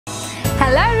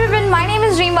Hello everyone, my name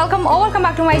is Dream. Welcome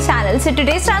back to my channel. So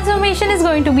today's transformation is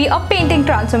going to be a painting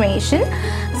transformation.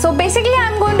 So basically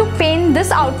I'm going to paint this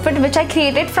outfit which I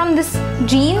created from this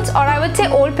jeans, or I would say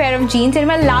old pair of jeans, in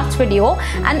my last video.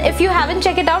 And if you haven't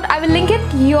checked it out, I will link it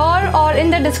here or in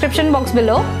the description box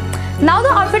below. Now the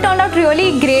outfit turned out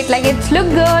really great, like it's look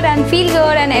good and feel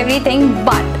good and everything,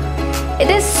 but it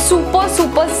is super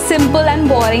simple and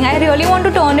boring. I really want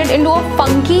to turn it into a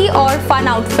funky or fun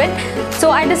outfit. So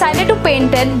I decided to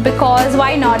paint it because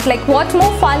why not? Like, what's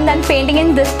more fun than painting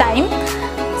in this time?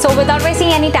 So without wasting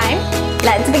any time,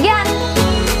 let's begin.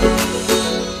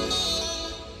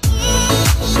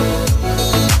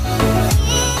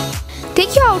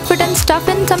 Take your outfit and stuff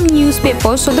in some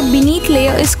newspaper so the beneath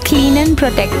layer is clean and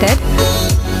protected.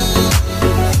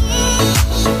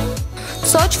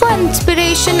 Search for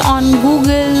inspiration on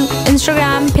Google,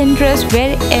 Instagram, Pinterest,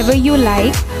 wherever you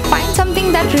like. Find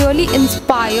something that really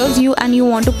inspires you and you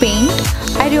want to paint.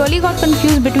 I really got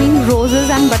confused between roses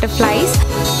and butterflies.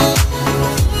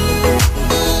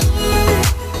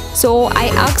 So I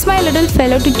asked my little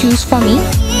fellow to choose for me.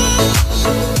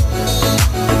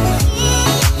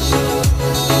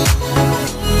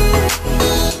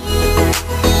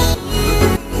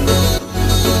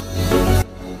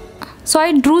 So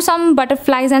I drew some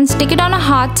butterflies and stick it on a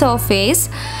hard surface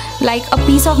like a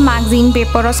piece of magazine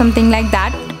paper or something like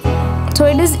that. So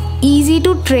it is easy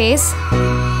to trace.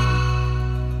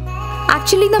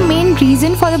 Actually, the main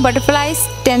reason for the butterfly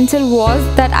stencil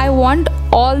was that I want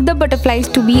all the butterflies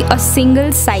to be a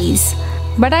single size.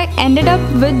 But I ended up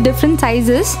with different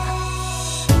sizes.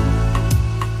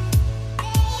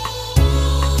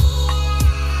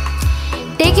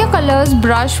 Take your colors,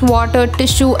 brush, water,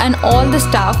 tissue and all the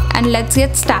stuff, and let's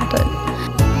get started.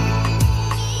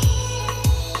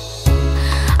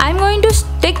 I'm going to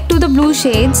stick to the blue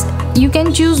shades. You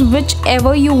can choose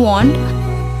whichever you want.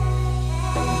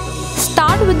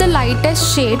 Start with the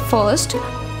lightest shade first,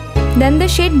 then the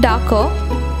shade darker.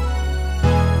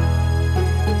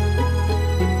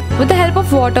 With the help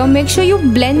of water, make sure you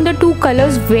blend the two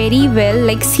colors very well,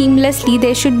 like seamlessly.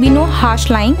 There should be no harsh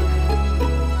line.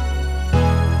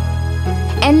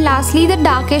 And lastly, the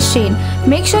darkest shade.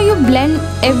 Make sure you blend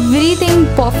everything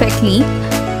perfectly.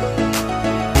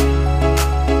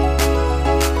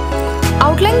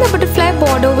 Outline the butterfly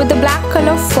border with the black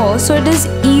color first, so it is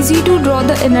easy to draw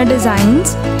the inner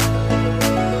designs.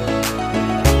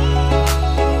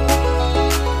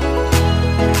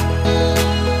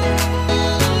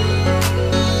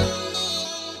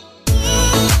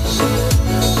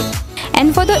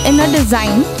 And for the inner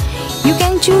design, you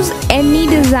can choose any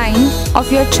design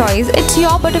of your choice. It's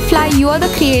your butterfly, you are the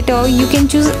creator. You can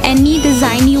choose any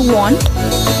design you want.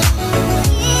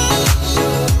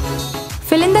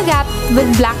 Fill in the gap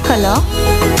with black color.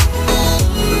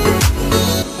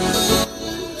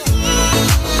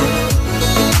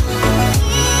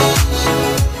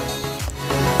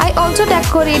 I also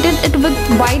decorated it with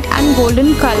white and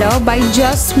golden color by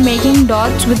just making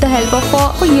dots with the help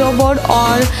of a earbud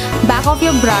or back of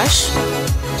your brush.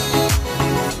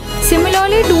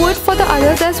 Similarly, do it for the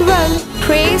others as well.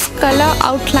 Trace, color,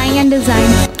 outline and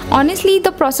design. Honestly,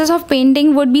 the process of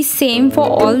painting would be same for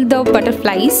all the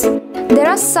butterflies. There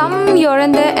are some here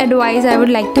and there advice I would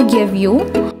like to give you.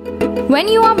 When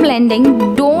you are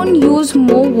blending, don't use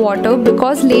more water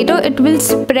because later it will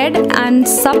spread and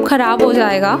sab kharab ho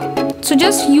jayega. So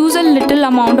just use a little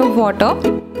amount of water.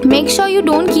 Make sure you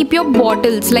don't keep your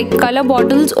bottles, like color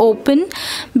bottles, open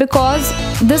because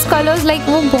this colors like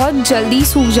वो बहुत जल्दी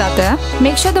सूख जाता है.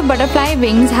 Make sure the butterfly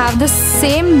wings have the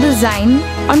same design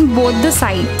on both the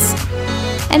sides.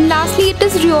 And lastly, it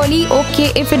is really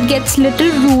okay if it gets little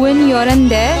ruin here and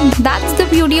there. That's the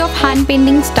beauty of hand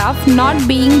painting stuff, not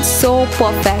being so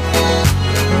perfect.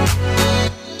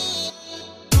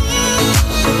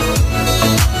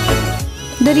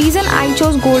 The reason I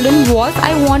chose golden was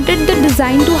I wanted the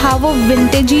design to have a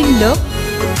vintagey look.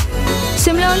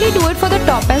 Similarly, do it for the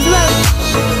top as well.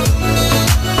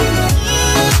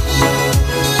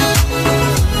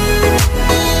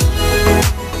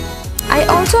 I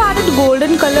also added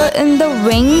golden color in the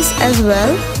wings as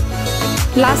well.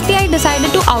 Lastly, I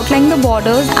decided to outline the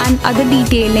borders and other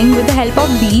detailing with the help of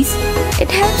these. It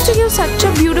helps to give such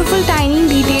a beautiful tiny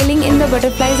detailing in the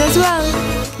butterflies as well.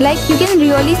 Like, you can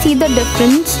really see the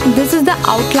difference. This is the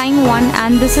outline one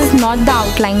and this is not the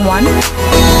outline one.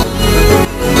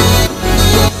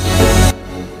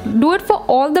 Do it for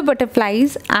all the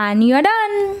butterflies and you're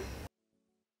done.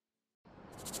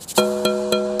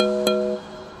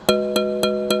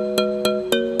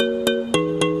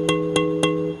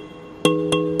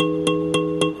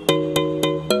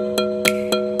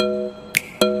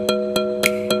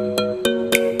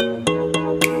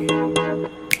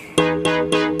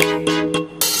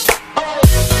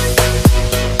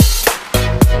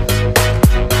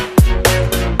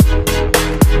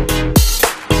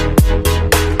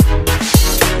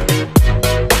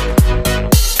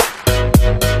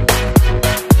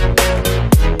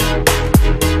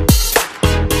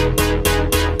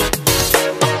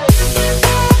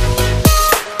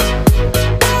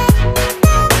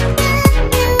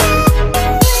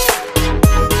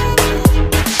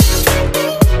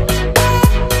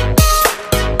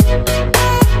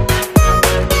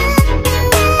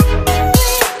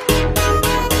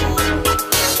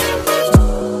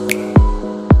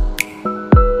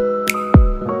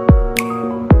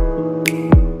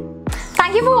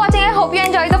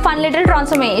 fun little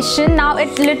transformation. Now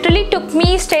it literally took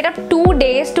me straight up 2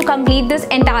 days to complete this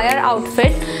entire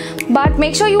outfit, but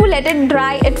make sure you let it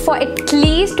dry it for at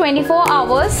least 24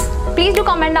 hours. Please do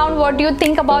comment down what you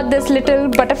think about this little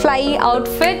butterfly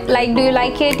outfit. Like, do you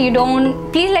like it? You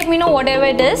don't? Please let me know whatever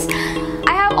it is.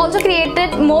 I have also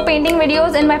created more painting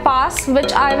videos in my past,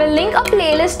 which I will link a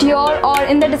playlist here or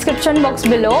in the description box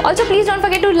below. Also, please don't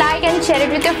forget to like and share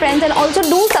it with your friends, and also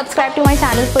do subscribe to my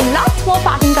channel for lots more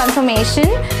pattern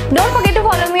confirmation. Don't forget to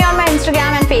follow me on my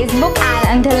Instagram and Facebook,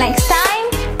 and until next time.